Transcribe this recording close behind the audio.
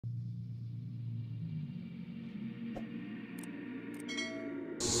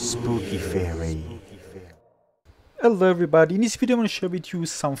spooky fairy. Hello everybody, in this video I'm going to share with you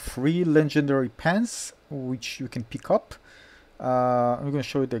some free legendary pens which you can pick up. I'm going to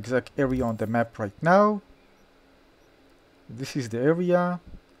show you the exact area on the map right now. This is the area.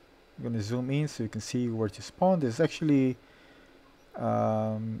 I'm going to zoom in so you can see where to spawn. There's actually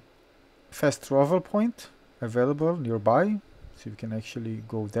fast travel point available nearby, so you can actually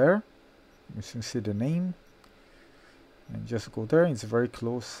go there. You can see the name and just go there. It's very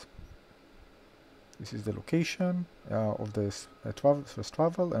close. This is the location of the first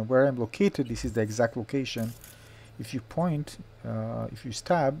travel, and where I'm located, this is the exact location. If you point, if you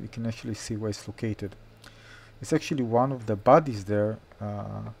stab, you can actually see where it's located. It's actually one of the bodies there.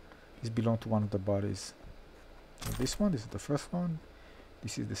 This belongs to one of the bodies. So this one, this is the first one.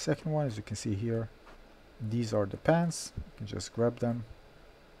 This is the second one, as you can see here. These are the pants. You can just grab them.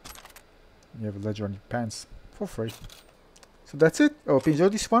 You have legendary pants for free. So that's it. I hope you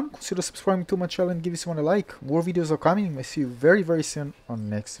enjoyed this one. Consider subscribing to my channel and give this one a like. More videos are coming. I'll see you very, very soon on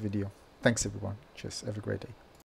the next video. Thanks everyone. Cheers. Have a great day.